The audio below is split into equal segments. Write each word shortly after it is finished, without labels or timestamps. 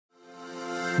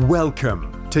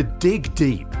Welcome to Dig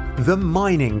Deep, the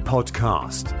mining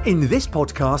podcast. In this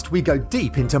podcast, we go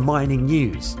deep into mining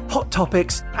news, hot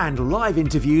topics, and live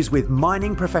interviews with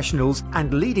mining professionals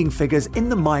and leading figures in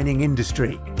the mining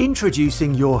industry.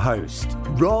 Introducing your host,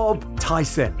 Rob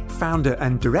Tyson, founder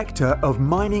and director of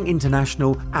Mining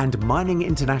International and Mining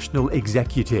International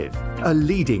Executive, a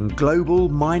leading global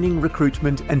mining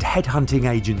recruitment and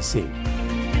headhunting agency.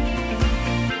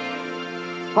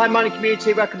 Hi, mining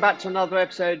community. Welcome back to another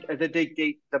episode of the Dig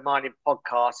Deep, the mining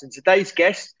podcast. And today's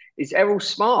guest is Errol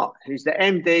Smart, who's the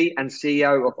MD and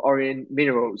CEO of Orion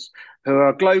Minerals, who are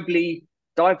a globally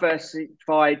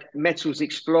diversified metals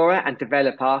explorer and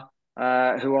developer who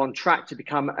are on track to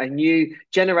become a new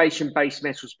generation-based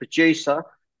metals producer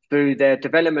through their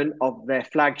development of their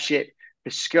flagship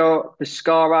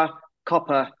Biscara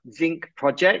copper zinc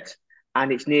project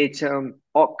and its near-term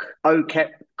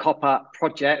OKEP copper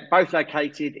project, both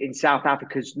located in South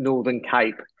Africa's Northern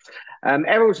Cape.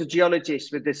 Errol's a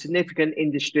geologist with a significant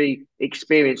industry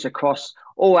experience across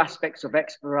all aspects of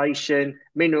exploration,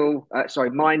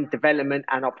 mine development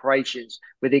and operations,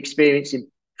 with experience in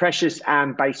precious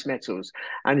and base metals,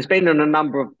 and has been on a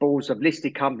number of boards of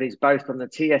listed companies, both on the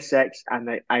TSX and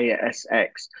the ASX.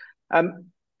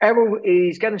 Errol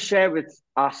is going to share with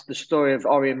us the story of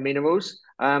Orion Minerals,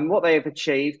 what they have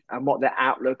achieved and what the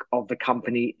outlook of the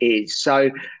company is. So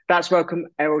that's welcome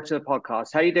Errol to the podcast.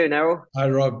 How you doing, Errol? Hi,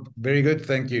 Rob. Very good,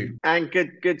 thank you. And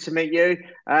good to meet you.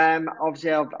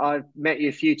 Obviously, I've met you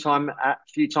a few times at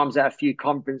a few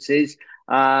conferences,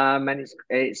 and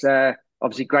it's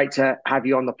obviously great to have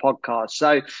you on the podcast.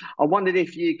 So I wondered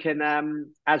if you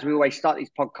can, as we always start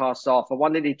these podcasts off, I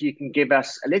wondered if you can give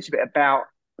us a little bit about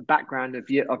the background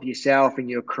of yourself and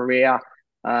your career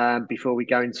before we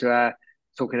go into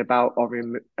talking about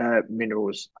Orion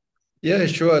Minerals. Yeah,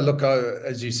 sure. Look,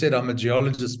 as you said, I'm a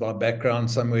geologist by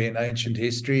background, somewhere in ancient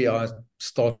history. I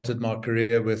started my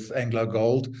career with Anglo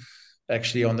Gold,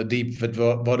 actually on the deep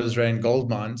Witwatersrand gold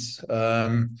mines.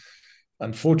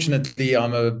 Unfortunately,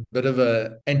 I'm a bit of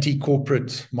an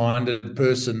anti-corporate minded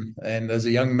person. And as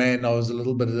a young man, I was a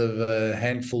little bit of a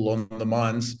handful on the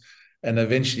mines. And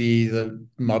eventually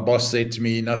my boss said to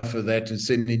me, enough of that and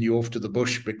sending you off to the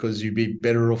bush because you'd be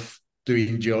better off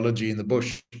doing geology in the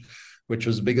bush, which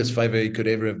was the biggest favor he could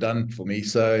ever have done for me.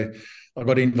 So I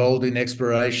got involved in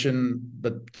exploration,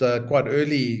 but quite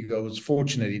early I was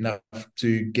fortunate enough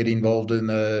to get involved in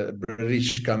a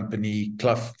British company,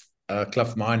 Clough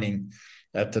Mining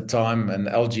at the time, and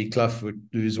LG Clough,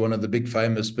 who's one of the big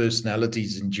famous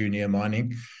personalities in junior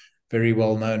mining, very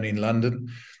well known in London.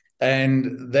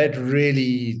 And that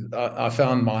really, I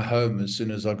found my home as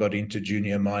soon as I got into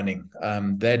junior mining.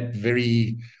 That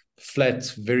very flat,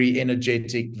 very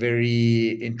energetic,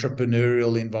 very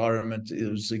entrepreneurial environment, it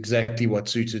was exactly what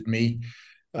suited me.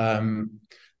 And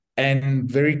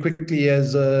very quickly,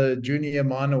 as a junior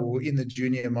miner or in the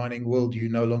junior mining world,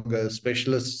 you're no longer a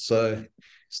specialist. So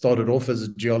started off as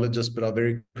a geologist, but I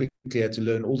very quickly had to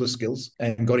learn all the skills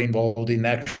and got involved in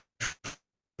actual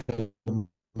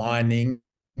mining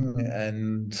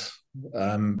and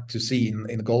to see in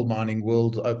the gold mining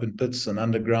world, open pits and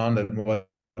underground and what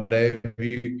have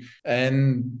you,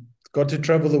 and got to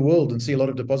travel the world and see a lot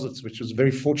of deposits, which was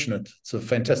very fortunate. It's a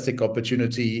fantastic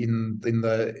opportunity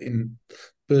in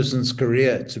person's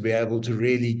career to be able to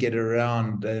really get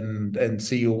around and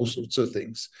see all sorts of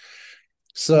things.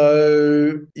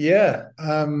 So yeah,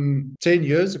 10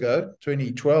 years ago,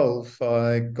 2012,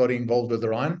 I got involved with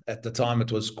Orion. At the time,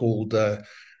 it was called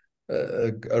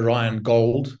Orion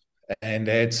Gold, and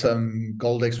had some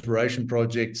gold exploration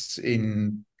projects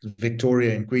in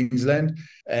Victoria and Queensland.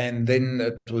 And then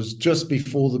it was just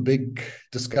before the big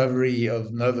discovery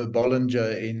of Nova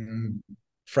Bollinger in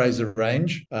Fraser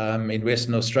Range in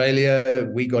Western Australia.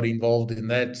 We got involved in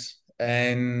that.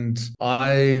 And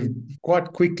I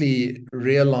quite quickly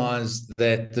realized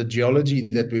that the geology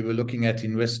that we were looking at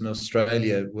in Western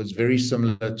Australia was very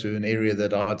similar to an area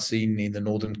that I'd seen in the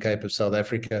Northern Cape of South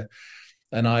Africa.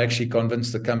 And I actually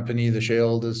convinced the company, the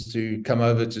shareholders, to come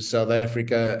over to South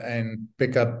Africa and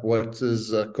pick up what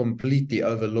is a completely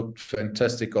overlooked,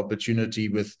 fantastic opportunity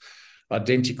with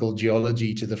identical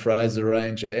geology to the Fraser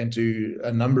Range and to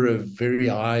a number of very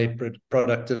high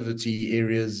productivity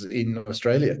areas in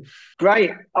Australia.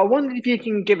 Great. I wondered if you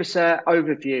can give us an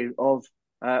overview of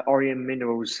Orion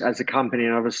Minerals as a company,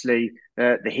 and obviously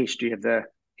the history of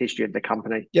the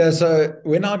company. Yeah, so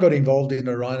when I got involved in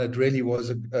Orion, it really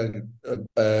was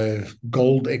a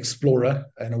gold explorer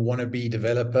and a wannabe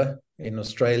developer in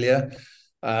Australia.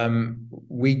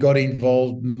 We got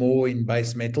involved more in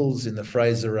base metals in the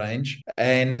Fraser Range,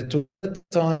 and at the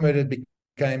time it had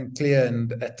became clear,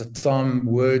 and at the time,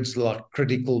 words like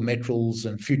critical metals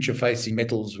and future-facing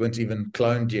metals weren't even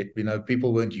cloned yet.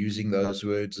 People weren't using those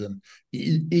words, and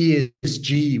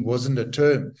ESG wasn't a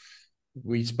term.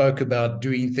 We spoke about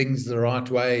doing things the right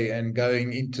way and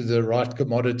going into the right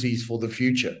commodities for the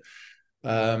future.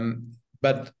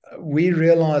 But we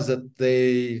realized that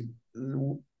the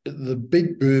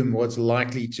big boom was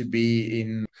likely to be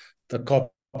in the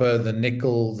copper, the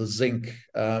nickel, the zinc,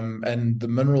 and the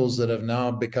minerals that have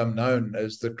now become known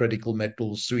as the critical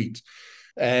metals suite.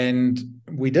 And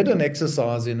we did an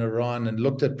exercise in Orion and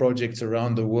looked at projects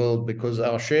around the world because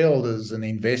our shareholders and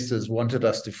investors wanted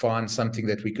us to find something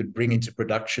that we could bring into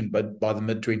production by the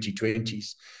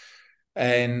mid-2020s.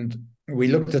 And we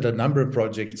looked at a number of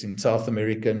projects in South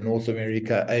America, North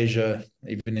America, Asia,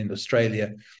 even in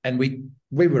Australia. And we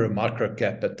were a micro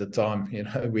cap at the time.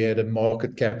 We had a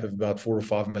market cap of about $4 or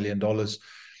 $5 million.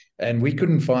 And we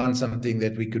couldn't find something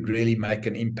that we could really make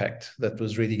an impact that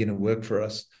was really going to work for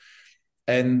us.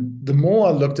 And the more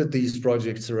I looked at these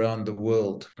projects around the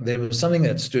world, there was something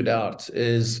that stood out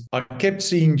is I kept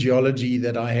seeing geology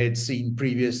that I had seen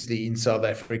previously in South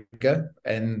Africa,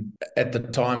 and at the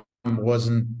time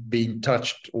wasn't being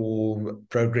touched or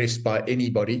progressed by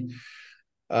anybody.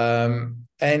 And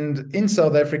in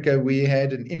South Africa, we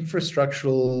had an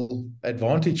infrastructural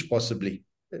advantage possibly.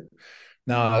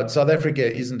 Now, South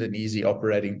Africa isn't an easy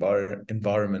operating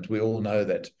environment. We all know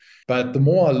that. But the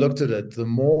more I looked at it, the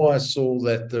more I saw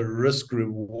that the risk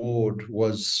reward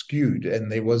was skewed,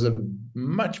 and there was a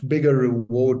much bigger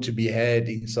reward to be had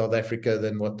in South Africa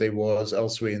than what there was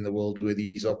elsewhere in the world where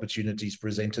these opportunities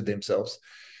presented themselves.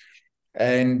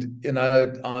 And,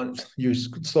 you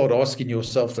start asking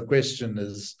yourself the question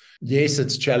is, yes,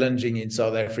 it's challenging in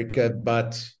South Africa,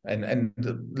 but, and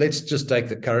let's just take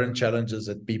the current challenges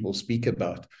that people speak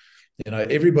about.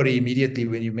 Everybody immediately,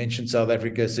 when you mention South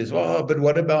Africa, says, oh, but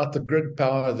what about the grid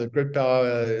power? The grid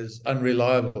power is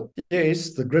unreliable.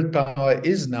 Yes, the grid power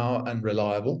is now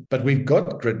unreliable, but we've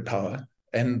got grid power,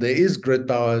 and there is grid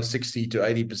power 60 to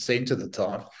 80% of the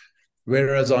time.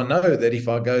 Whereas I know that if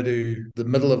I go to the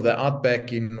middle of the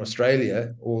outback in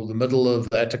Australia or the middle of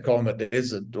the Atacama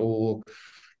Desert or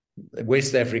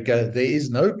West Africa, there is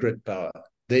no grid power.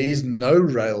 There is no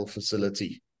rail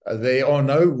facility. There are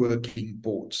no working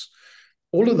ports.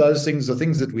 All of those things are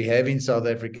things that we have in South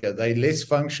Africa. They're less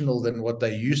functional than what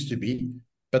they used to be,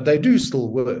 but they do still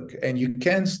work, and you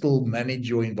can still manage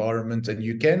your environment, and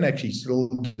you can actually still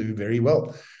do very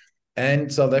well.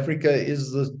 And South Africa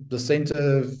is the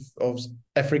center of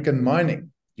African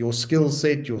mining. Your skill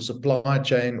set, your supply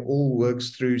chain all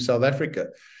works through South Africa.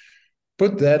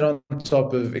 Put that on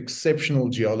top of exceptional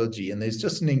geology, and there's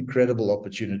just an incredible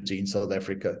opportunity in South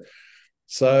Africa.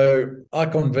 So I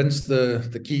convinced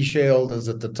the key shareholders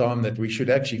at the time that we should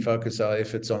actually focus our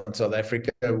efforts on South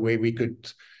Africa, where we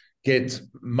could get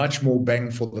much more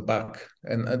bang for the buck.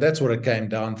 And that's what it came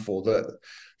down for.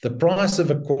 The price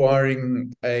of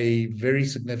acquiring a very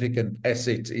significant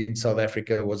asset in South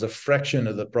Africa was a fraction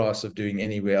of the price of doing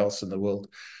anywhere else in the world.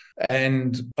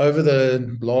 And over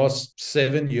the last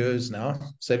 7 years now,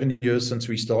 7 years since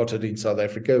we started in South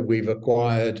Africa, we've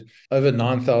acquired over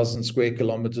 9,000 square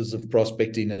kilometers of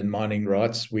prospecting and mining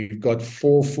rights. We've got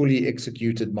 4 fully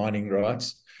executed mining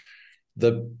rights.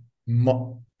 The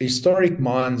historic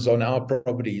mines on our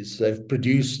properties have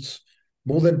produced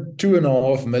more than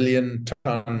 2.5 million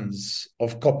tons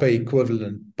of copper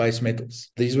equivalent base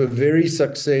metals. These were very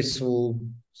successful,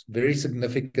 very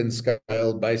significant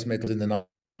scale base metals in the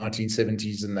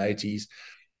 1970s and 80s.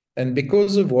 And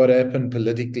because of what happened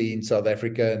politically in South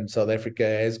Africa, and South Africa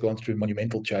has gone through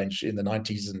monumental change in the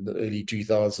 90s and the early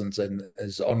 2000s and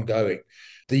is ongoing,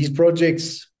 these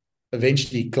projects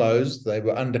eventually closed. They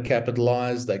were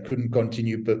undercapitalized. They couldn't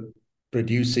continue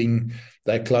producing.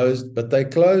 They closed, but they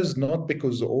closed not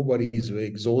because the ore bodies were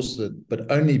exhausted,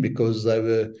 but only because they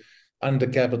were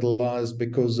undercapitalized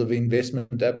because of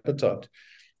investment appetite.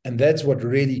 And that's what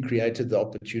really created the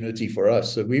opportunity for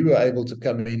us. So we were able to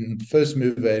come in first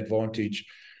mover advantage.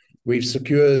 We've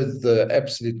secured the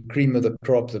absolute cream of the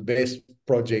crop, the best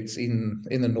projects in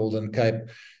the Northern Cape.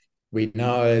 We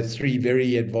now have 3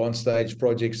 very advanced stage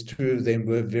projects. 2 of them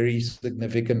were very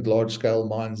significant large-scale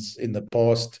mines in the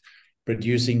past,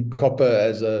 producing copper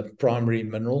as a primary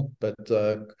mineral, but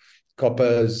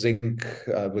copper, zinc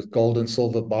with gold and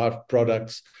silver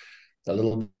byproducts, a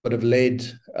little bit of lead.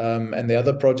 And the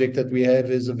other project that we have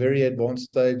is a very advanced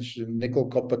stage, nickel,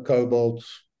 copper, cobalt,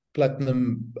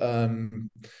 platinum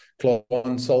class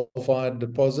 1 sulfide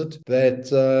deposit that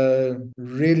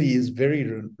really is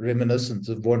very reminiscent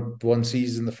of what one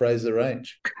sees in the Fraser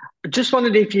Range. I just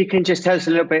wondered if you can just tell us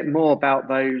a little bit more about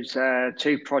those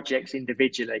two projects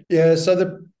individually. Yeah, so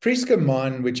the Prieska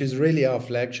mine, which is really our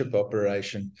flagship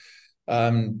operation,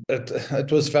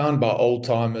 it was found by old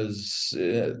timers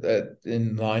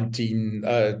in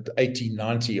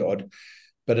 1890 odd,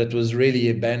 but it was really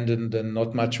abandoned and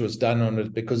not much was done on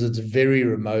it because it's very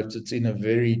remote. It's in a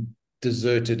very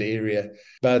deserted area.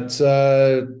 But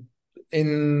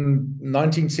in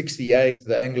 1968,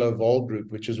 the Anglo-Vol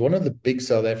Group, which was one of the big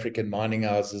South African mining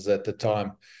houses at the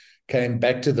time, came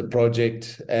back to the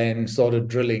project and started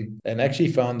drilling and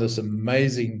actually found this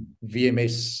amazing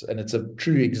VMS, and it's a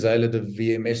true exhalative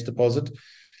VMS deposit.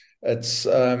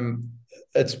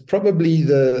 It's probably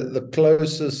the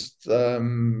closest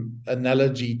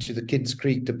analogy to the Kids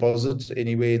Creek deposit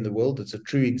anywhere in the world. It's a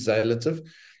true exhalative.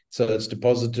 So it's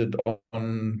deposited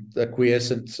on the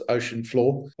quiescent ocean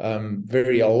floor,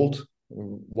 very old,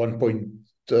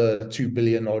 1.2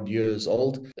 billion odd years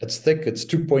old. It's thick. It's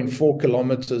 2.4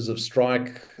 kilometers of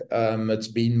strike. It's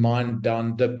been mined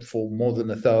down dip for more than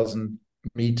 1,000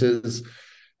 meters.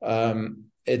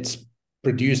 It's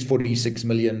produced 46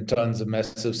 million tons of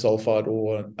massive sulfide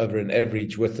ore over an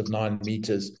average width of 9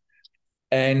 meters.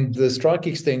 And the strike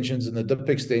extensions and the dip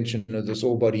extension of this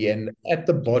ore body, and at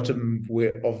the bottom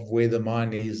of where the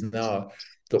mine is now,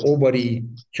 the ore body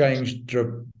changed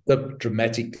dip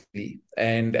dramatically.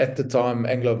 And at the time,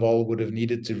 Anglo-Vol would have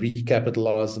needed to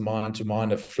recapitalize the mine to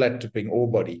mine a flat dipping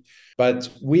ore body. But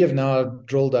we have now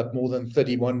drilled up more than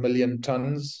 31 million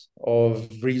tons of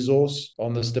resource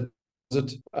on this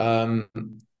deposit.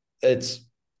 It's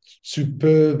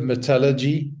superb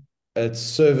metallurgy. It's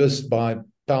serviced by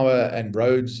power and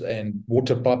roads and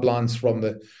water pipelines from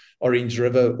the Orange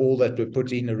River, all that were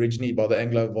put in originally by the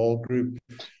Anglo-Vol Group.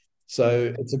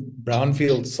 So it's a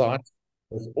brownfield site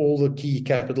with all the key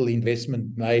capital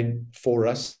investment made for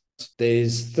us.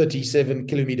 There's 37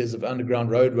 kilometers of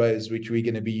underground roadways, which we're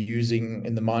going to be using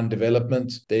in the mine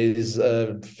development. There's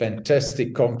a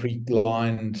fantastic concrete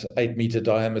lined 8-meter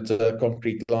diameter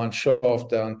concrete line shaft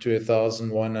down to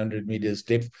 1,100 meters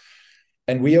depth.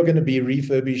 And we are going to be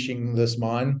refurbishing this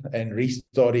mine and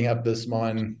restarting up this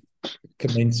mine,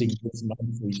 commencing this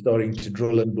month. We're starting to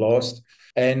drill and blast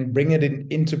and bring it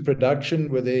into production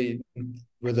with the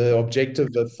objective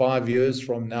of 5 years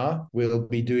from now. We'll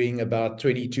be doing about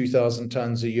 22,000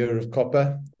 tons a year of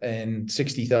copper and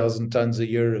 60,000 tons a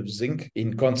year of zinc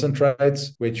in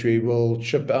concentrates, which we will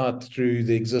ship out through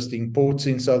the existing ports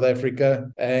in South Africa.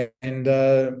 And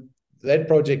that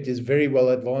project is very well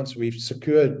advanced. We've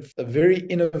secured a very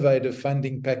innovative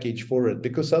funding package for it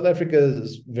because South Africa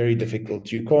is very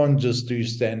difficult. You can't just do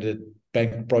standard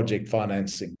bank project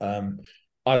financing.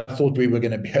 I thought we were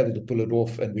going to be able to pull it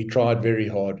off, and we tried very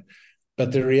hard.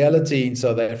 But the reality in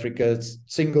South Africa is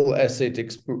single asset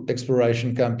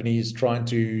exploration companies trying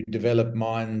to develop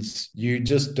mines. You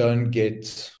just don't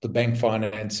get the bank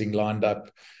financing lined up.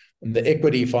 And the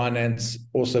equity finance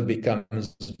also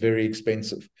becomes very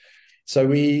expensive. So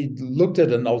we looked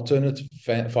at an alternative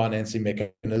financing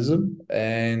mechanism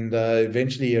and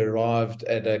eventually arrived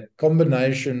at a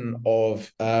combination of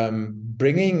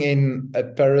bringing in a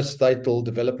parastatal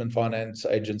development finance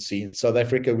agency. In South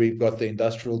Africa, we've got the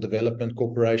Industrial Development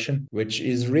Corporation, which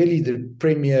is really the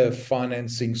premier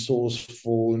financing source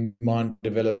for mine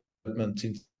development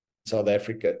in South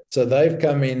Africa. So they've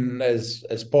come in as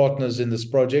partners in this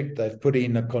project. They've put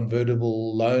in a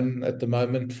convertible loan at the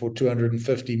moment for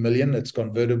 250 million. It's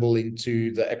convertible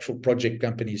into the actual project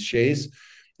company's shares,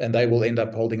 and they will end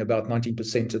up holding about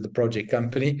 19% of the project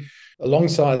company.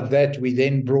 Alongside that, we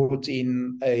then brought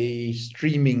in a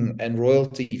streaming and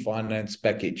royalty finance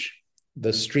package.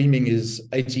 The streaming is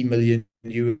 80 million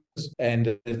euros, and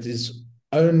it is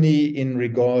only in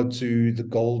regard to the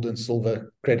gold and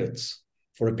silver credits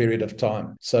for a period of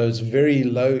time. So it's very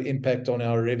low impact on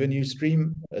our revenue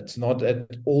stream. It's not at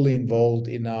all involved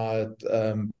in our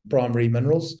primary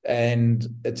minerals. And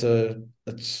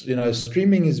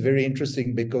streaming is very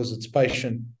interesting because it's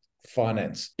patient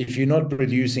finance. If you're not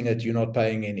producing it, you're not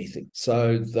paying anything.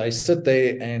 So they sit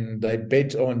there and they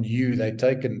bet on you. They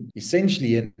take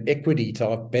essentially an equity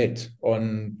type bet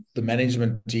on the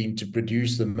management team to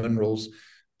produce the minerals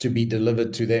to be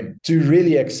delivered to them. To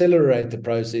really accelerate the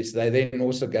process, they then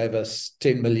also gave us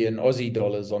 10 million Aussie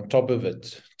dollars on top of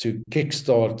it to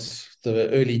kickstart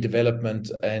the early development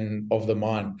of the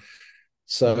mine.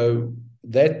 So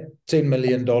that $10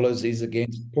 million is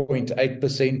against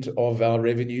 0.8% of our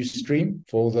revenue stream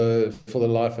for the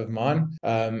life of mine.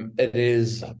 It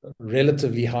is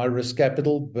relatively high risk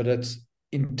capital, but it's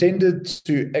intended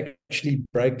to actually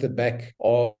break the back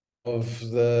of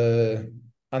the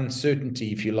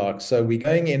uncertainty, if you like. So we're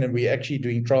going in and we're actually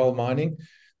doing trial mining.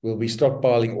 We'll be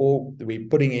stockpiling ore. We're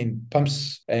putting in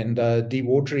pumps and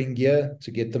dewatering gear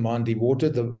to get the mine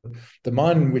dewatered. The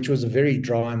mine, which was a very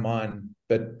dry mine,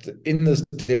 but in this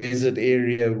desert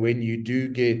area, when you do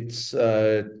get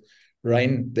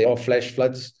rain, there are flash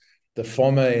floods. The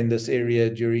farmer in this area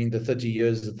during the 30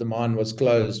 years that the mine was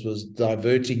closed was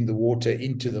diverting the water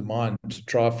into the mine to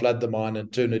try flood the mine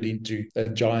and turn it into a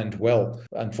giant well.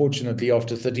 Unfortunately,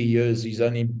 after 30 years, he's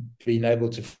only been able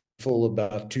to fill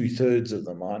about 2/3 of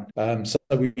the mine. So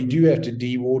we do have to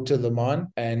dewater the mine,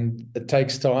 and it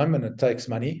takes time and it takes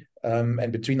money.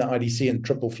 And between the IDC and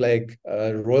Triple Flag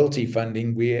royalty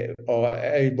funding, we are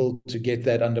able to get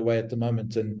that underway at the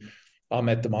moment. And I'm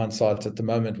at the mine site at the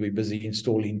moment. We're busy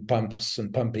installing pumps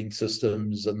and pumping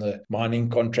systems, and the mining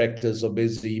contractors are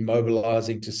busy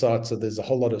mobilizing to site. So there's a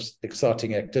whole lot of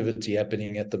exciting activity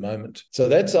happening at the moment. So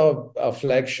that's our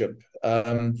flagship.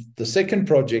 The second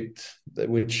project,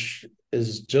 which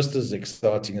is just as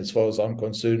exciting as far as I'm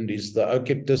concerned, is the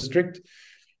Okip district,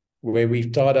 where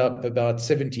we've tied up about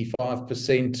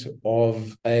 75%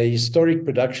 of a historic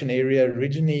production area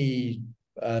originally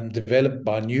developed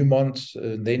by Newmont,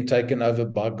 then taken over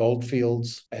by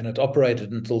Goldfields, and it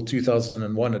operated until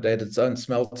 2001. It had its own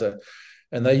smelter,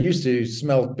 and they used to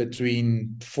smelt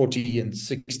between 40 and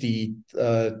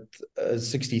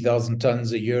 60,000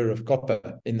 tons a year of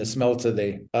copper in the smelter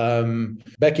there.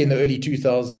 Back in the early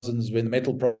 2000s, when the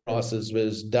metal prices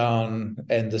was down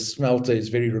and the smelter is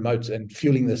very remote and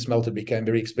fueling the smelter became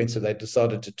very expensive, they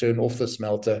decided to turn off the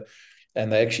smelter,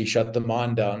 and they actually shut the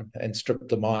mine down and stripped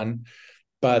the mine.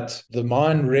 But the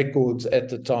mine records at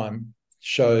the time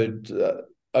showed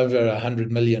over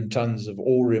 100 million tons of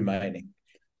ore remaining,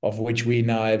 of which we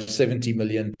now have 70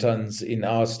 million tons in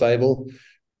our stable.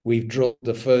 We've drilled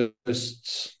the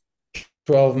first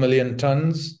 12 million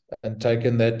tons and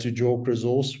taken that to JORC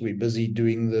resource. We're busy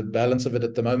doing the balance of it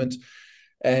at the moment.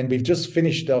 And we've just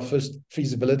finished our first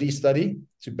feasibility study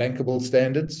to bankable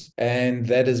standards, and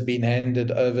that has been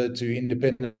handed over to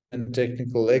independent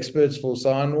technical experts for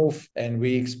sign-off, and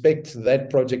we expect that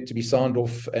project to be signed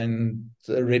off and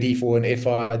ready for an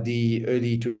FID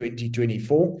early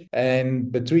 2024.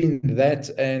 And between that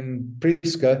and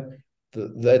Priska,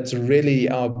 that's really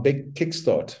our big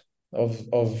kickstart of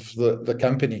the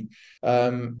company.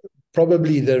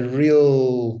 Probably the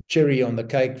real cherry on the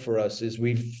cake for us is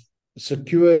we've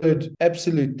secured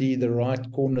absolutely the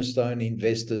right cornerstone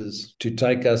investors to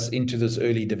take us into this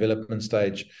early development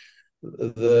stage.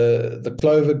 The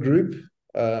Clover Group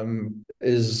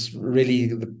is really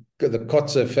the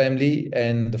Kotzer family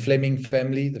and the Fleming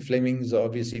family. The Flemings are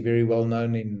obviously very well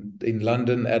known in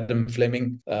London, Adam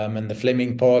Fleming, and the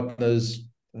Fleming partners.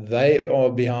 They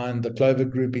are behind the Clover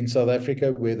Group in South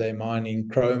Africa, where they're mining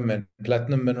chrome and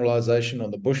platinum mineralization on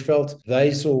the Bushveld.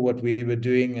 They saw what we were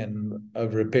doing, and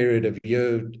over a period of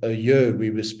a year, we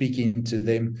were speaking to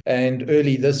them. And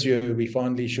early this year, we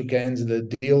finally shook hands. The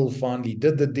deal finally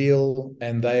did the deal,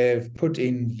 and they have put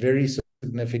in very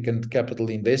significant capital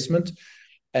investment.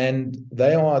 And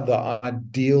they are the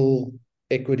ideal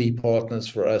equity partners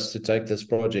for us to take this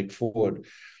project forward.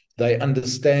 They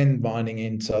understand mining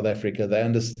in South Africa. They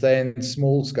understand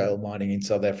small-scale mining in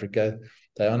South Africa.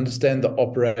 They understand the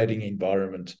operating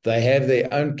environment. They have their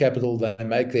own capital. They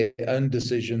make their own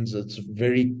decisions. It's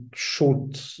very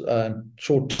short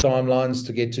timelines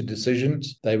to get to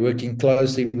decisions. They're working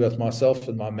closely with myself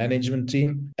and my management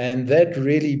team. And that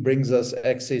really brings us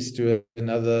access to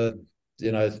another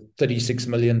 $36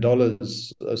 million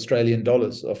Australian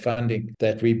dollars of funding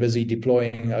that we're busy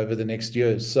deploying over the next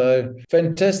year. So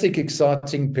fantastic,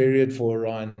 exciting period for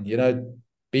Orion.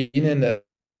 Being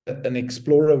an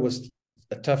explorer was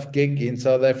a tough gig in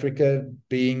South Africa.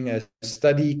 Being a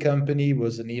study company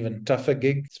was an even tougher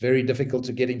gig. It's very difficult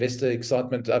to get investor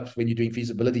excitement up when you're doing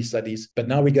feasibility studies. But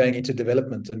now we're going into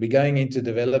development, and we're going into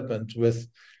development with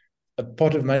a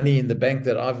pot of money in the bank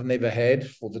that I've never had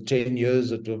for the 10 years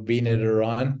that we've been at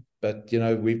Orion. But,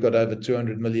 we've got over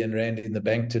 200 million Rand in the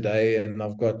bank today, and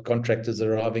I've got contractors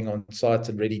arriving on site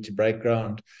and ready to break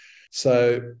ground.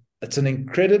 So it's an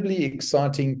incredibly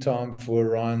exciting time for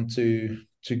Orion to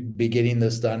be getting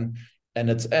this done. And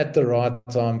it's at the right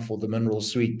time for the mineral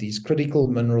suite. These critical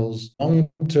minerals,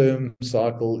 long-term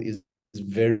cycle is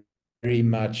very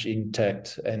much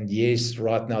intact. And yes,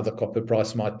 right now the copper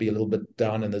price might be a little bit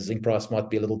down and the zinc price might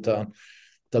be a little down.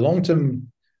 The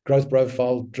long-term growth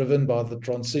profile driven by the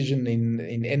transition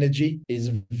in energy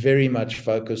is very much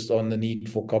focused on the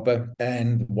need for copper.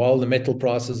 And while the metal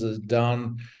prices are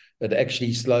down, it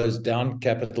actually slows down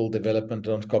capital development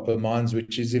on copper mines,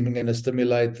 which is even going to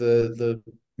stimulate the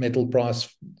metal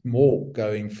price more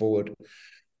going forward.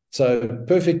 So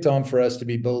perfect time for us to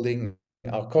be building.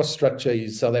 Our cost structure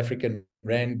is South African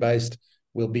rand based.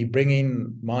 We'll be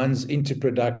bringing mines into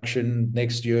production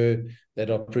next year that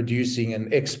are producing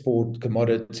an export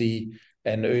commodity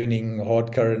and earning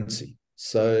hard currency.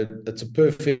 So it's a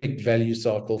perfect value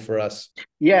cycle for us.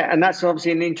 Yeah, and that's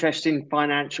obviously an interesting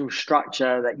financial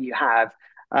structure that you have.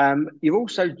 You're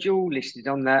also dual listed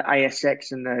on the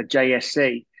ASX and the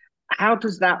JSC. How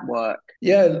does that work?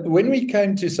 Yeah, when we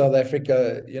came to South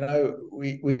Africa,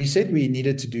 we said we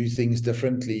needed to do things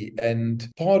differently. And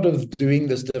part of doing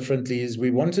this differently is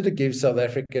we wanted to give South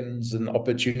Africans an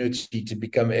opportunity to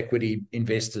become equity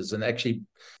investors and actually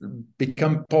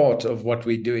become part of what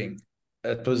we're doing.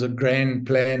 It was a grand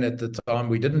plan at the time.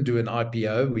 We didn't do an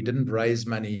IPO. We didn't raise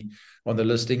money on the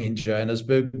listing in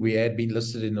Johannesburg. We had been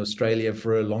listed in Australia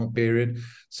for a long period.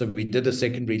 So we did a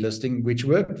secondary listing, which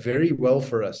worked very well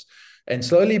for us. And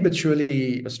slowly but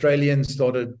surely, Australians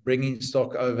started bringing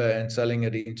stock over and selling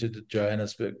it into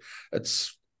Johannesburg.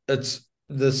 It's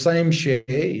the same share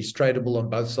is tradable on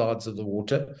both sides of the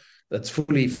water. That's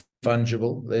fully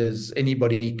fungible. There's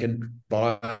anybody can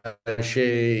buy a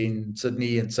share in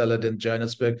Sydney and sell it in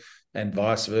Johannesburg, and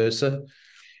vice versa.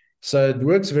 So it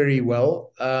works very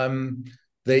well.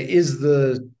 There is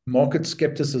the market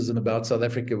skepticism about South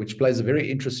Africa, which plays a very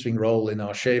interesting role in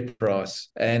our share price.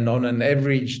 And on an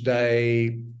average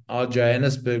day, our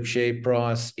Johannesburg share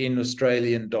price in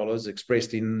Australian dollars,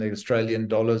 expressed in the Australian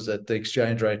dollars at the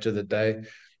exchange rate of the day,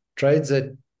 trades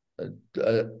at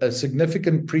a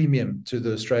significant premium to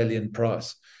the Australian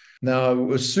price. Now,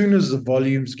 as soon as the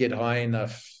volumes get high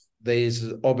enough, there's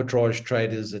arbitrage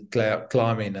traders that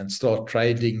climb in and start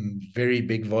trading very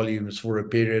big volumes for a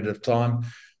period of time.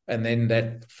 And then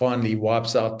that finally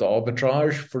wipes out the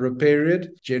arbitrage for a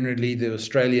period. Generally, the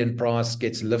Australian price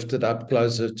gets lifted up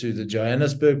closer to the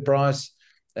Johannesburg price,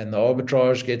 and the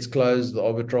arbitrage gets closed. The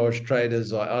arbitrage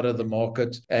traders are out of the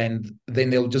market, and then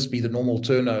there'll just be the normal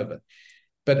turnover.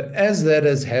 But as that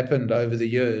has happened over the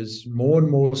years, more and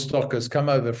more stock has come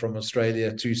over from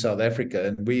Australia to South Africa.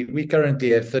 And we currently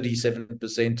have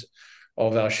 37%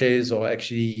 of our shares are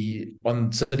actually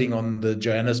sitting on the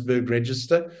Johannesburg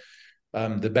register.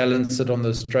 The balance sit on the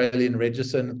Australian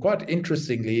register. And quite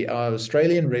interestingly, our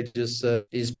Australian register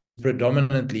is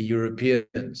predominantly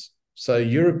Europeans. So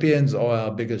Europeans are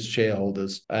our biggest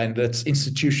shareholders, and it's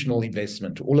institutional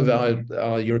investment. All of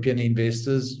our European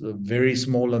investors, a very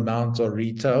small amount are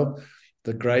retail.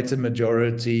 The greater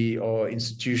majority are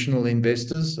institutional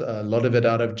investors, a lot of it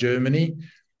out of Germany,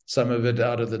 some of it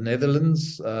out of the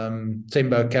Netherlands.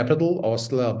 Tembo Capital are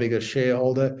still our biggest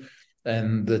shareholder,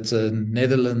 and it's a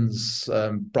Netherlands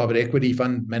private equity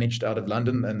fund managed out of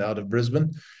London and out of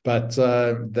Brisbane. But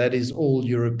that is all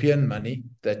European money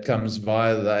that comes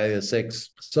via the ASX.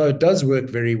 So it does work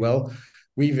very well.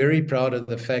 We're very proud of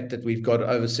the fact that we've got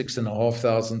over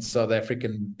 6,500 South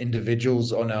African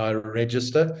individuals on our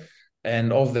register.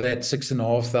 And of that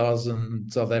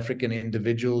 6,500 South African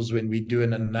individuals, when we do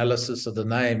an analysis of the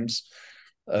names,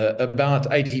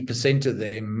 about 80% of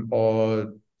them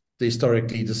are the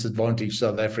historically disadvantaged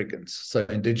South Africans, so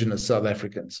Indigenous South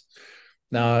Africans.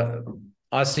 Now,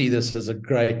 I see this as a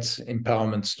great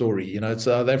empowerment story.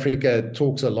 South Africa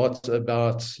talks a lot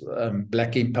about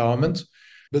Black empowerment,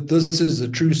 but this is a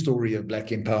true story of Black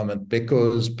empowerment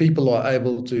because people are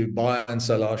able to buy and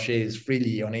sell our shares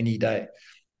freely on any day.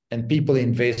 And people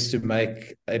invest to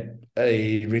make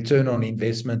a return on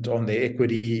investment on their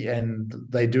equity, and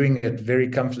they're doing it very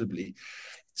comfortably.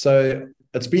 So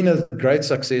it's been a great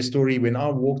success story. When I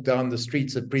walked down the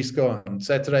streets of Prieska on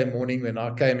Saturday morning, when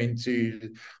I came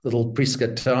into little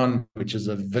Prieska town, which is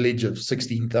a village of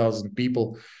 16,000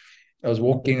 people, I was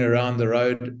walking around the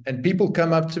road and people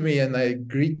come up to me and they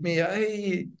greet me.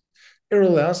 Hey,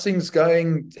 Errol, how's things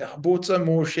going? I bought some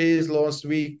more shares last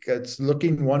week. It's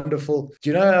looking wonderful. Do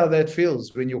you know how that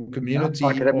feels when your community?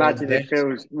 I can imagine it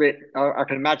feels. I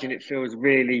can imagine it feels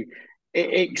really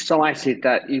excited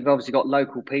that you've obviously got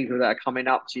local people that are coming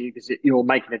up to you because you're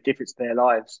making a difference to their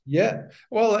lives. Yeah,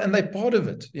 well, and they're part of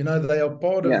it. They are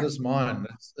part of this mine.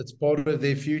 It's part of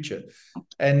their future.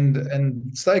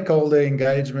 And stakeholder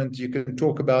engagement, you can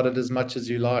talk about it as much as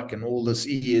you like and all this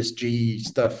ESG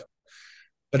stuff,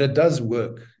 but it does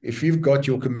work. If you've got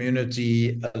your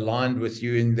community aligned with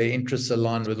you and their interests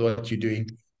aligned with what you're doing,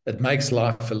 it makes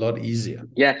life a lot easier.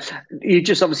 Yeah, you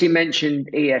just obviously mentioned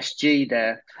ESG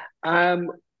there.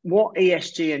 what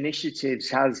ESG initiatives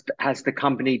has the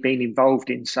company been involved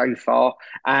in so far,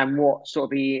 and what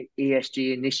sort of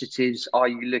ESG initiatives are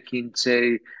you looking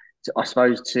to I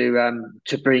suppose to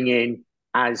bring in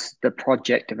as the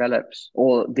project develops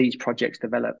or these projects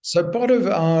develop? So part of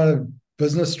our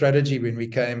business strategy when we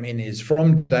came in is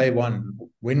from day one,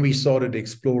 when we started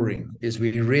exploring, is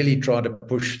we really try to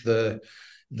push the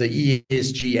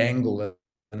ESG angle.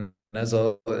 And as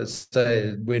I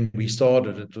say, when we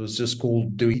started, it was just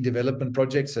called DOE development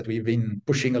projects that we've been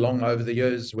pushing along over the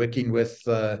years, working with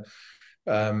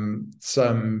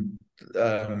some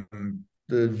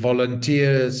the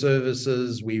volunteer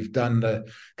services. We've done a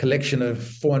collection of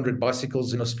 400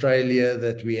 bicycles in Australia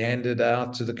that we handed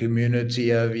out to the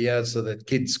community over here so that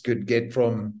kids could get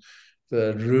from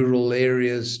the rural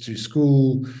areas to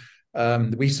school.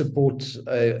 We support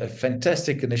a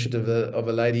fantastic initiative of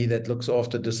a lady that looks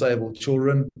after disabled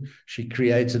children. She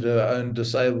created her own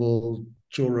disabled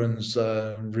children's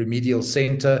remedial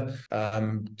center,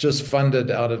 just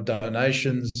funded out of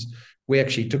donations. We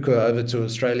actually took her over to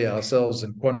Australia ourselves,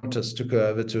 and Qantas took her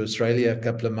over to Australia a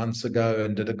couple of months ago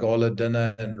and did a gala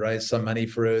dinner and raised some money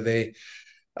for her there.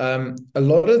 A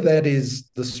lot of that is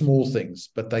the small things,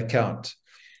 but they count.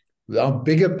 Our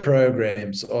bigger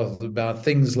programs are about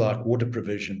things like water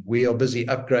provision. We are busy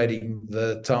upgrading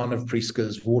the town of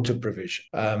Prieska's water provision.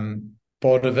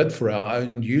 Part of it for our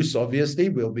own use, obviously,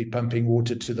 we'll be pumping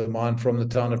water to the mine from the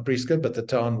town of Prieska, but the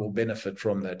town will benefit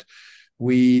from that.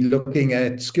 We're looking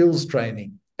at skills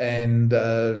training and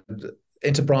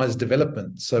enterprise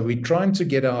development. So we're trying to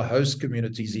get our host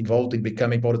communities involved in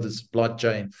becoming part of the supply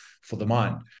chain for the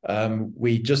mine.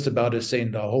 We just about to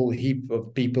send a whole heap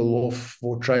of people off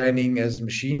for training as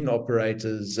machine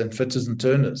operators and fitters and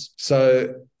turners.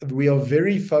 So we are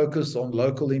very focused on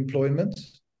local employment.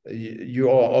 You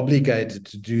are obligated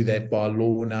to do that by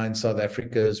law now in South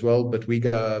Africa as well, but we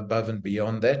go above and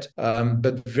beyond that.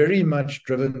 But very much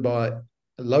driven by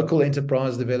local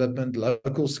enterprise development,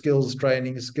 local skills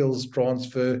training, skills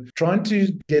transfer, trying to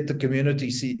get the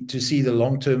community to see the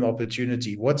long-term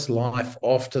opportunity. What's life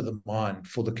after the mine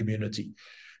for the community?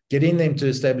 Getting them to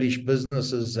establish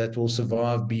businesses that will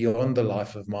survive beyond the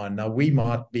life of mine. Now, we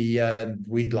might be, and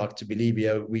we'd like to believe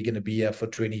we're going to be here for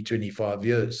 20, 25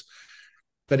 years.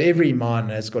 But every mine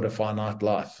has got a finite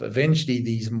life. Eventually,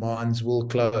 these mines will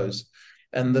close.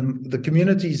 And the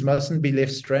communities mustn't be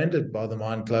left stranded by the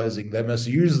mine closing. They must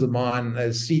use the mine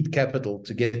as seed capital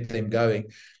to get them going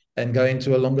and go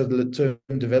into a longer-term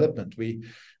development.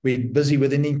 We're busy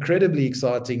with an incredibly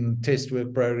exciting test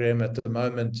work program at the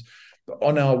moment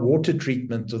on our water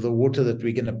treatment of the water that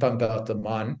we're going to pump out the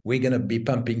mine. We're going to be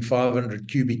pumping 500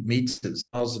 cubic meters,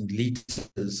 1,000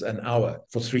 liters an hour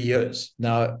for 3 years.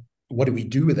 Now, what do we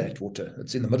do with that water?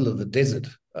 It's in the middle of the desert.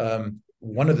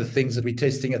 One of the things that we're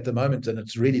testing at the moment, and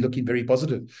it's really looking very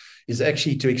positive, is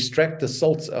actually to extract the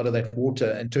salts out of that water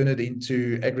and turn it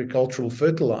into agricultural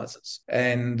fertilizers.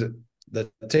 And the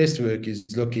test work is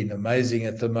looking amazing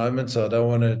at the moment, so I don't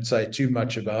want to say too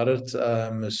much about it.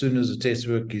 As soon as the test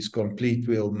work is complete,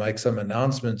 we'll make some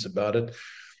announcements about it.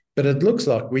 But it looks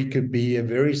like we could be a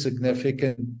very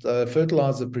significant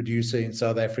fertilizer producer in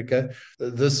South Africa.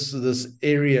 This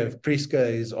area of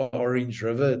Prieska is Orange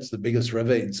River. It's the biggest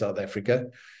river in South Africa.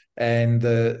 And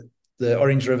the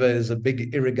Orange River is a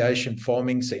big irrigation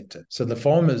farming center. So the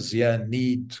farmers here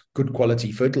need good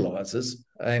quality fertilizers.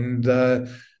 And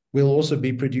we'll also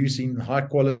be producing high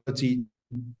quality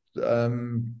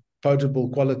potable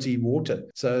quality water.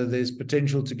 So there's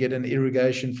potential to get an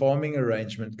irrigation farming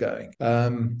arrangement going.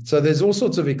 So there's all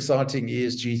sorts of exciting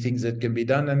ESG things that can be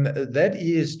done. And that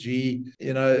ESG,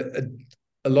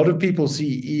 a lot of people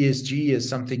see ESG as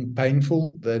something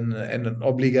painful and an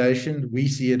obligation. We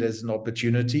see it as an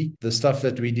opportunity. The stuff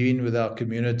that we're doing with our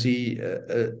community,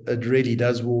 it really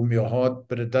does warm your heart,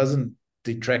 but it doesn't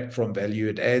detract from value.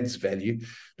 It adds value,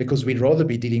 because we'd rather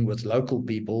be dealing with local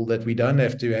people, that we don't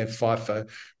have to have FIFO.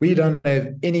 We don't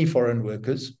have any foreign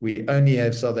workers. We only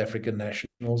have South African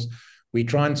nationals. We're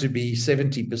trying to be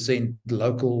 70%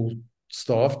 local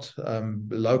staffed,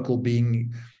 local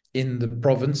being in the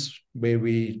province where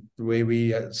we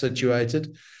are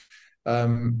situated.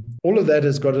 All of that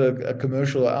has got a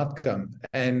commercial outcome.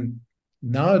 And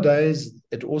nowadays,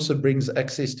 it also brings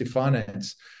access to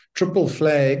finance. Triple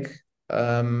Flag,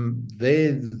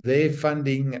 their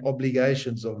funding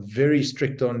obligations are very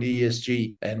strict on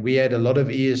ESG, and we had a lot of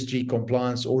ESG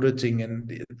compliance auditing, and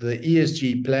the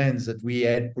ESG plans that we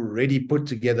had already put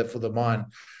together for the mine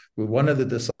were one of the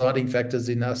deciding factors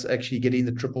in us actually getting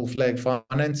the Triple Flag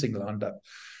financing lined up.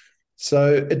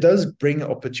 So it does bring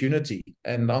opportunity,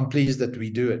 and I'm pleased that we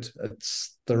do it.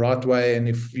 It's the right way. And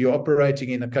if you're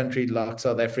operating in a country like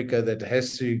South Africa that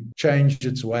has to change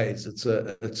its ways, it's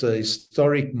a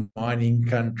historic mining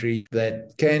country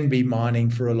that can be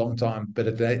mining for a long time, but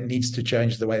it needs to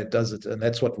change the way it does it, and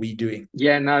that's what we're doing.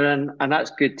 Yeah, no, and that's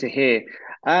good to hear.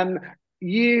 Um,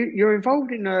 you're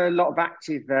involved in a lot of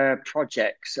active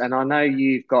projects, and I know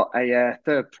you've got a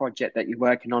third project that you're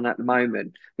working on at the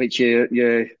moment, which you're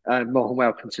more than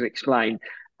welcome to explain.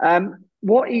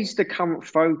 What is the current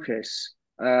focus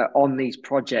on these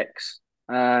projects?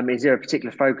 Is there a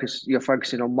particular focus you're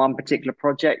focusing on one particular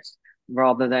project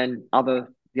rather than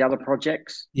the other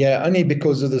projects? Yeah, only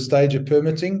because of the stage of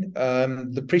permitting.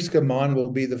 The Prieska mine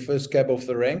will be the first cab off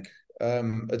the rank.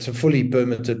 It's a fully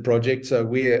permitted project.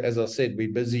 So as I said,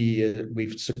 we're busy.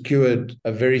 We've secured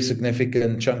a very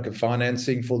significant chunk of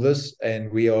financing for this,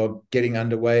 and we are getting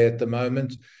underway at the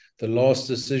moment. The last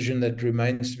decision that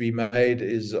remains to be made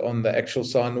is on the actual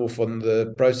sign-off on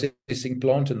the processing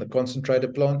plant and the concentrator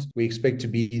plant. We expect to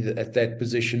be at that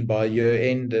position by year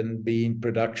end and be in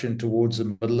production towards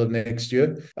the middle of next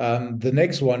year. The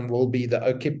next one will be the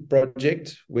OKIP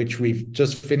project, which we've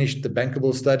just finished the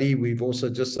bankable study. We've also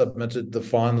just submitted the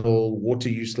final water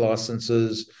use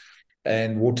licenses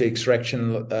and water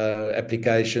extraction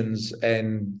applications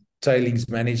and tailings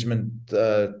management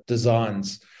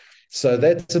designs. So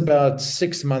that's about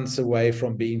 6 months away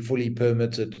from being fully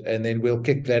permitted, and then we'll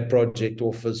kick that project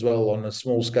off as well on a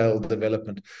small scale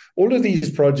development. All of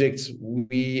these projects,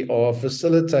 we are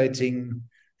facilitating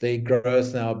their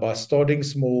growth now by starting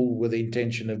small with the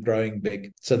intention of growing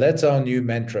big. So that's our new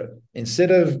mantra.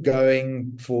 Instead of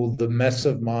going for the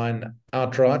massive mine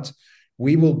outright,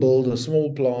 we will build a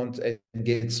small plant and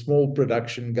get small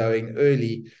production going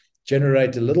early,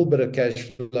 generate a little bit of cash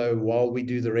flow while we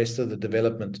do the rest of the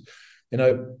development.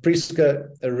 Prieska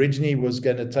originally was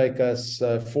going to take us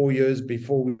 4 years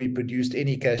before we produced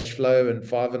any cash flow and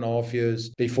 5.5 years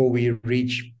before we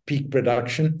reach peak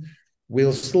production.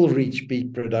 We'll still reach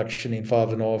peak production in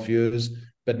 5.5 years,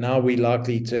 but now we're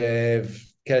likely to have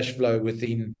cash flow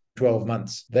within 12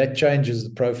 months. That changes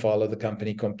the profile of the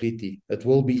company completely. It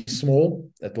will be small,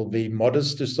 it will be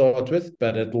modest to start with,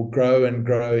 but it will grow and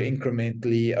grow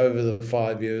incrementally over the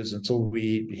 5 years until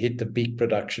we hit the peak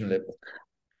production level.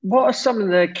 What are some of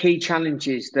the key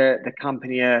challenges that the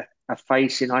company are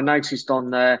facing? I noticed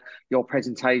on your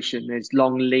presentation there's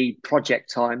long lead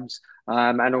project times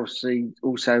and also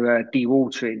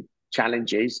dewatering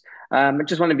challenges. I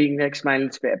just wonder if you can explain a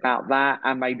little bit about that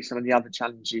and maybe some of the other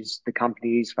challenges the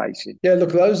company is facing. Yeah,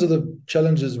 look, those are the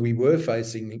challenges we were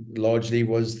facing largely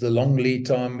was the long lead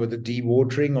time with the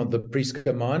dewatering on the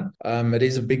Prieska mine. It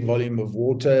is a big volume of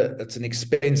water. It's an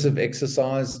expensive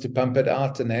exercise to pump it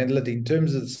out and handle it. In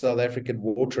terms of the South African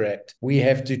Water Act, we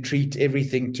have to treat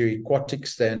everything to aquatic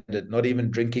standard, not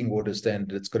even drinking water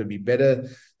standard. It's got to be better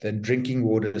than drinking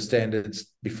water standards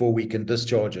before we can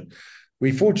discharge it.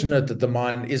 We're fortunate that the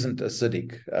mine isn't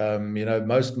acidic.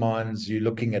 Most mines, you're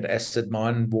looking at acid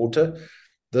mine water.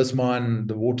 This mine,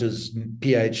 the water's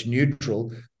pH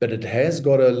neutral, but it has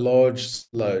got a large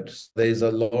load. There's a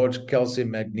large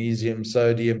calcium, magnesium,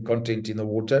 sodium content in the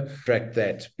water. Track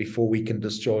that before we can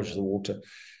discharge the water.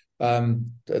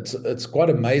 It's quite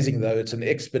amazing, though. It's an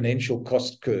exponential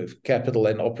cost curve, capital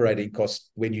and operating cost,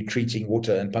 when you're treating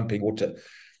water and pumping water.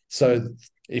 So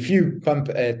if you pump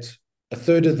at a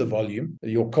third of the volume,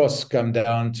 your costs come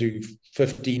down to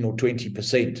 15 or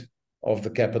 20% of the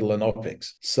capital and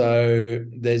OPEX. So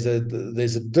there's a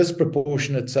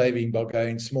disproportionate saving by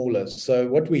going smaller. So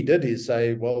what we did is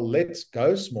say, well, let's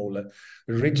go smaller.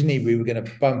 Originally, we were going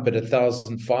to pump at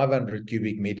 1,500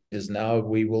 cubic meters an hour.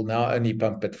 We will now only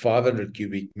pump at 500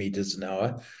 cubic meters an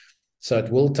hour. So it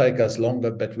will take us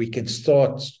longer, but we can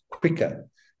start quicker.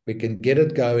 We can get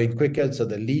it going quicker, so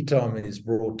the lead time is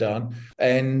brought down.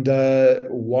 And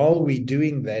while we're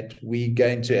doing that, we're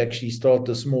going to actually start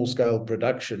the small-scale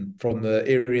production from the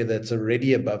area that's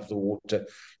already above the water.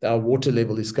 Our water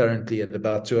level is currently at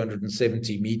about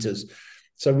 270 meters.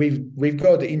 So we've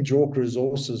got in JORC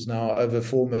resources now over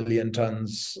 4 million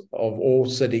tons of ore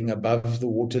sitting above the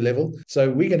water level.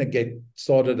 So we're going to get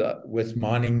started with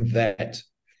mining that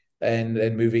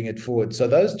and moving it forward. So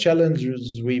those challenges,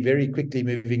 we're very quickly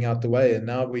moving out the way. And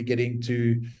now we're getting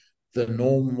to the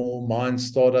normal mine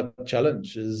startup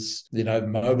challenge is,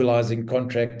 mobilizing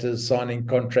contractors, signing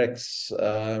contracts,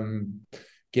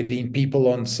 getting people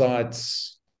on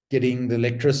sites, getting the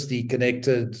electricity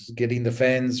connected, getting the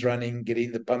fans running,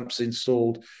 getting the pumps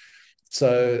installed.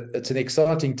 So it's an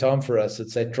exciting time for us.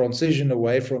 It's that transition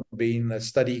away from being a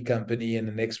study company and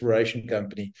an exploration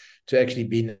company to actually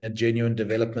being a genuine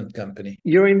development company.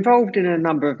 You're involved in a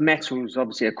number of metals,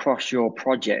 obviously, across your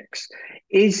projects.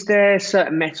 Is there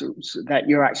certain metals that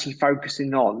you're actually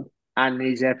focusing on? And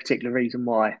is there a particular reason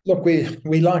why? Look,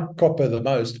 we like copper the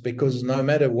most because no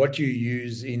matter what you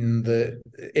use in the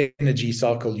energy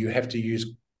cycle, you have to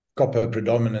use copper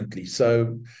predominantly.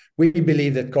 So we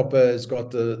believe that copper has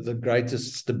got the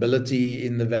greatest stability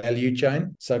in the value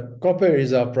chain. So copper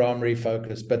is our primary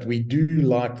focus, but we do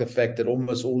like the fact that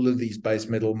almost all of these base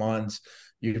metal mines,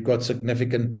 you've got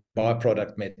significant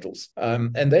byproduct metals.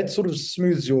 And that sort of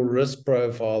smooths your risk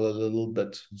profile a little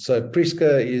bit. So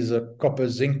Priska is a copper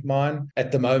zinc mine.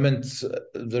 At the moment,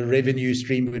 the revenue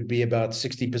stream would be about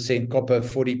 60% copper,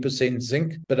 40%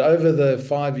 zinc. But over the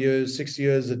 5 years, 6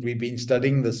 years that we've been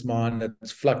studying this mine,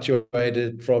 it's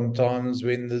fluctuated from times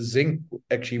when the zinc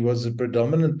actually was a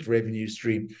predominant revenue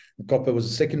stream. The copper was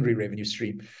a secondary revenue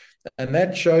stream. And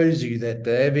that shows you that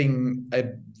having a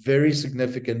very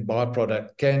significant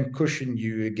byproduct can cushion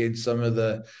you against some of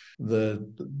the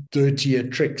dirtier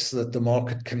tricks that the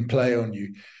market can play on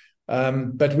you.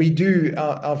 But we do,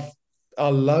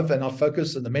 our love and our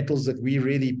focus and the metals that we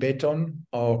really bet on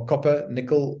are copper,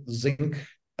 nickel, zinc.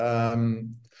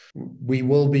 We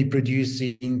will be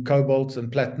producing cobalt and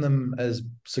platinum as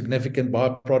significant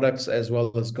byproducts, as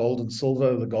well as gold and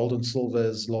silver. The gold and silver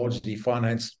is largely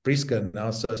financed Priska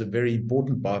now, so it's a very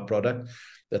important byproduct.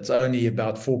 That's only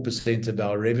about 4% of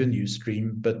our revenue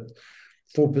stream, but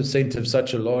 4% of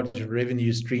such a large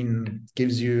revenue stream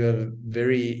gives you a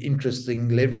very interesting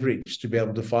leverage to be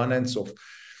able to finance off.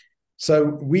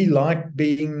 So we like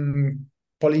being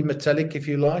polymetallic, if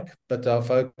you like, but our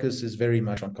focus is very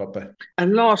much on copper.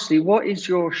 And lastly, what is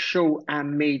your short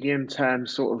and medium term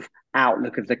sort of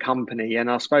outlook of the company? And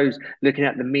I suppose looking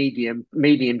at the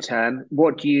medium term,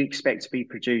 what do you expect to be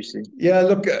producing? Yeah,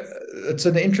 look, it's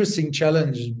an interesting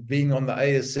challenge being on the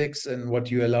ASX and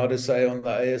what you allow to say on the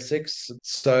ASX.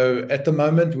 So at the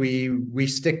moment, we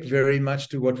stick very much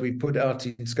to what we put out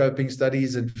in scoping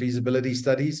studies and feasibility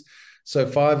studies. So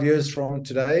 5 years from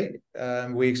today,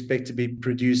 we expect to be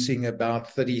producing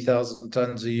about 30,000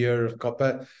 tons a year of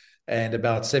copper and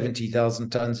about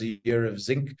 70,000 tons a year of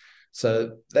zinc.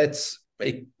 So that's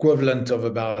equivalent of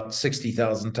about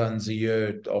 60,000 tons a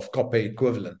year of copper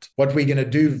equivalent. What we're going to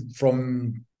do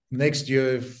from next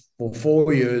year for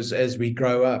 4 years as we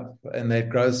grow up and that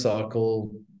growth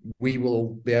cycle, we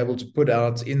will be able to put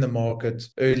out in the market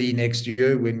early next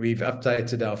year when we've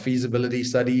updated our feasibility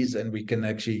studies and we can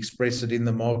actually express it in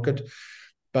the market.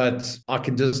 But I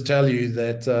can just tell you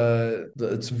that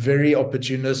it's very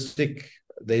opportunistic.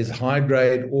 There's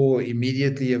high-grade ore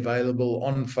immediately available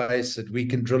on face that we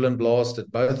can drill and blast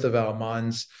at both of our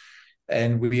mines.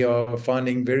 And we are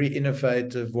finding very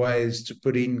innovative ways to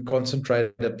put in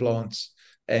concentrator plants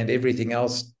and everything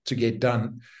else to get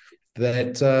done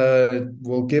that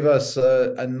will give us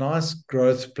a nice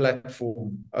growth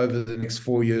platform over the next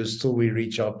 4 years till we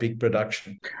reach our peak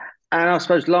production. And I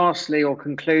suppose lastly or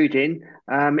concluding,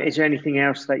 is there anything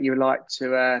else that you would like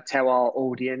to tell our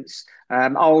audience?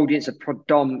 Our audience are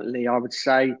predominantly, I would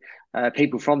say,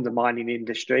 people from the mining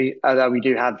industry, although we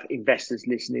do have investors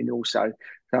listening also.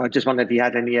 So I just wonder if you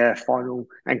had any final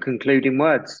and concluding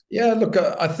words. Yeah, look,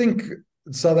 I think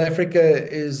South Africa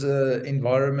is an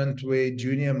environment where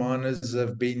junior miners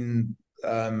have been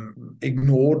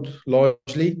ignored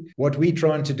largely. What we're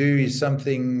trying to do is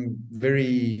something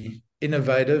very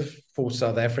innovative for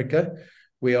South Africa.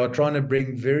 We are trying to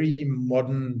bring very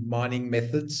modern mining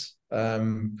methods.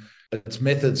 It's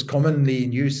methods commonly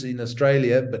in use in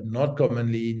Australia, but not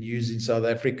commonly in use in South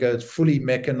Africa. It's fully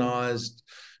mechanized,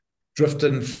 drift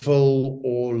and fill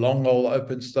or long hole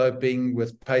open stoping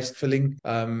with paste filling.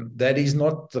 That is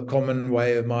not the common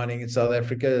way of mining in South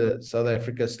Africa. South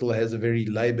Africa still has a very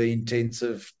labor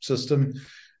intensive system.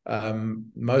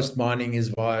 Most mining is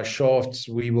via shafts.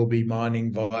 We will be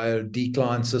mining via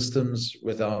decline systems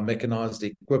with our mechanized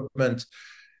equipment.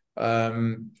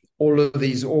 All of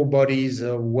these ore bodies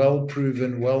are well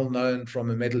proven, well known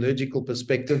from a metallurgical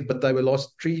perspective, but they were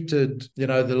last treated. The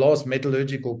last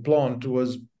metallurgical plant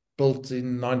was built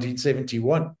in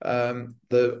 1971.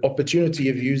 The opportunity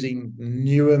of using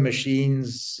newer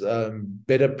machines,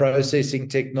 better processing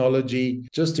technology,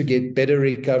 just to get better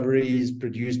recoveries,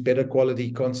 produce better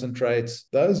quality concentrates,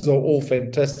 those are all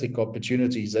fantastic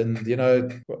opportunities. And,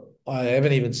 I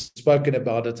haven't even spoken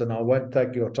about it and I won't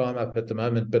take your time up at the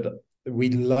moment, but we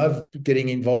love getting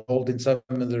involved in some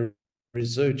of the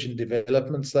research and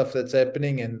development stuff that's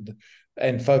happening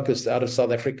and focused out of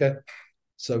South Africa.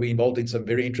 So we're involved in some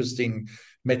very interesting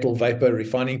metal vapor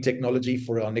refining technology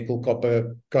for our nickel,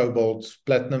 copper, cobalt,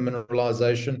 platinum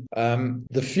mineralization.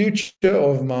 The future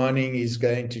of mining is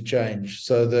going to change.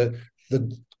 So the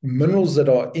minerals that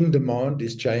are in demand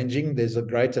is changing. There's a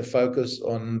greater focus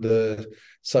on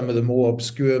some of the more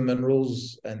obscure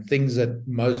minerals and things that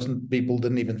most people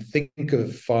didn't even think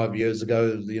of 5 years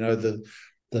ago. The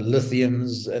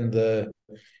lithiums and the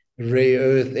rare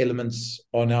earth elements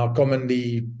are now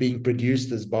commonly being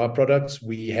produced as byproducts.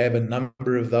 We have a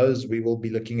number of those. We will be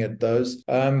looking at those.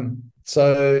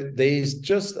 So there's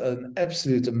just an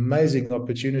absolute amazing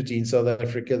opportunity in South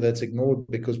Africa that's ignored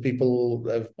because people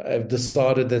have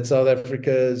decided that South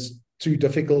Africa is too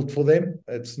difficult for them.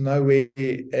 It's nowhere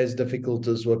as difficult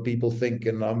as what people think.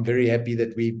 And I'm very happy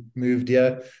that we moved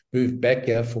back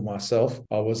here for myself.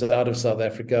 I was out of South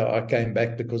Africa. I came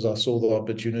back because I saw the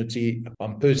opportunity.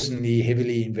 I'm personally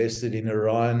heavily invested in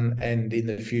Orion and in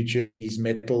the future these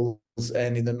metals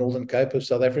and in the Northern Cape of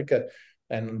South Africa.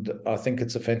 And I think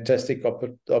it's a fantastic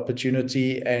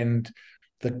opportunity, and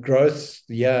the growth,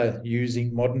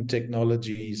 using modern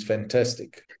technology is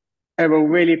fantastic. Errol,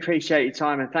 really appreciate your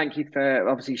time, and thank you for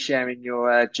obviously sharing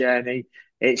your journey.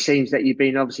 It seems that you've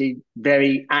been obviously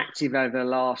very active over the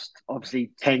last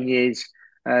 10 years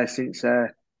since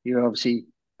you obviously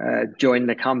joined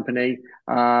the company,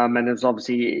 and there's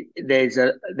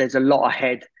a lot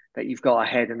ahead that you've got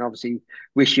ahead, and obviously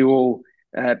wish you all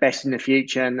best in the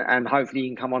future, and hopefully you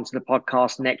can come onto the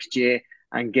podcast next year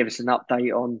and give us an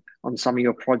update on some of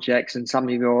your projects and some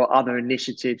of your other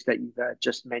initiatives that you've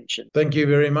just mentioned. Thank you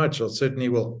very much. I certainly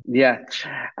will. Yeah.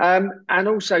 And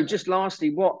also, just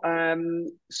lastly, what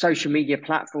social media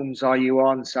platforms are you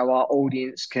on so our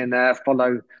audience can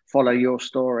follow your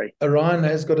story? Orion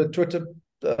has got a Twitter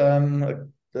and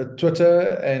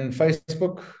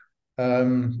Facebook.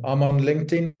 I'm on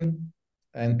LinkedIn,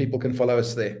 and people can follow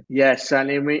us there. Yes,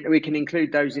 and we can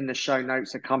include those in the show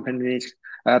notes accompanying this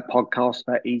podcast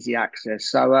for easy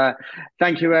access. So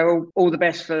thank you, Errol. All the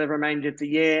best for the remainder of the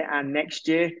year and next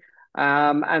year.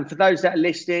 And for those that are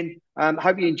listening,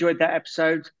 hope you enjoyed that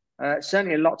episode.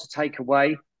 Certainly a lot to take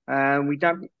away. We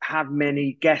don't have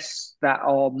many guests that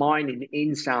are mining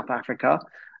in South Africa.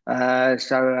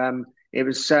 So it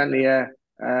was certainly a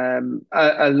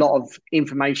lot of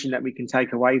information that we can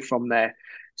take away from there.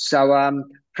 So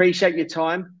appreciate your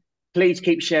time. Please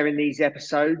keep sharing these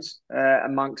episodes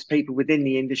amongst people within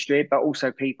the industry, but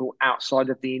also people outside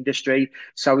of the industry,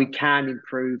 so we can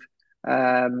improve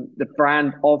the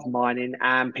brand of mining,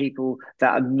 and people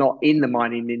that are not in the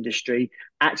mining industry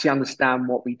actually understand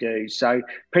what we do. So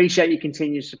appreciate your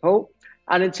continued support.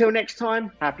 And until next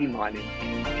time, happy mining.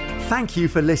 Thank you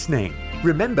for listening.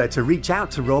 Remember to reach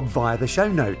out to Rob via the show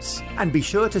notes, and be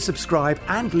sure to subscribe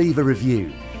and leave a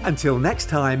review. Until next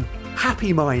time,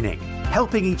 happy mining,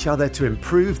 helping each other to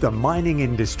improve the mining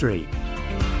industry.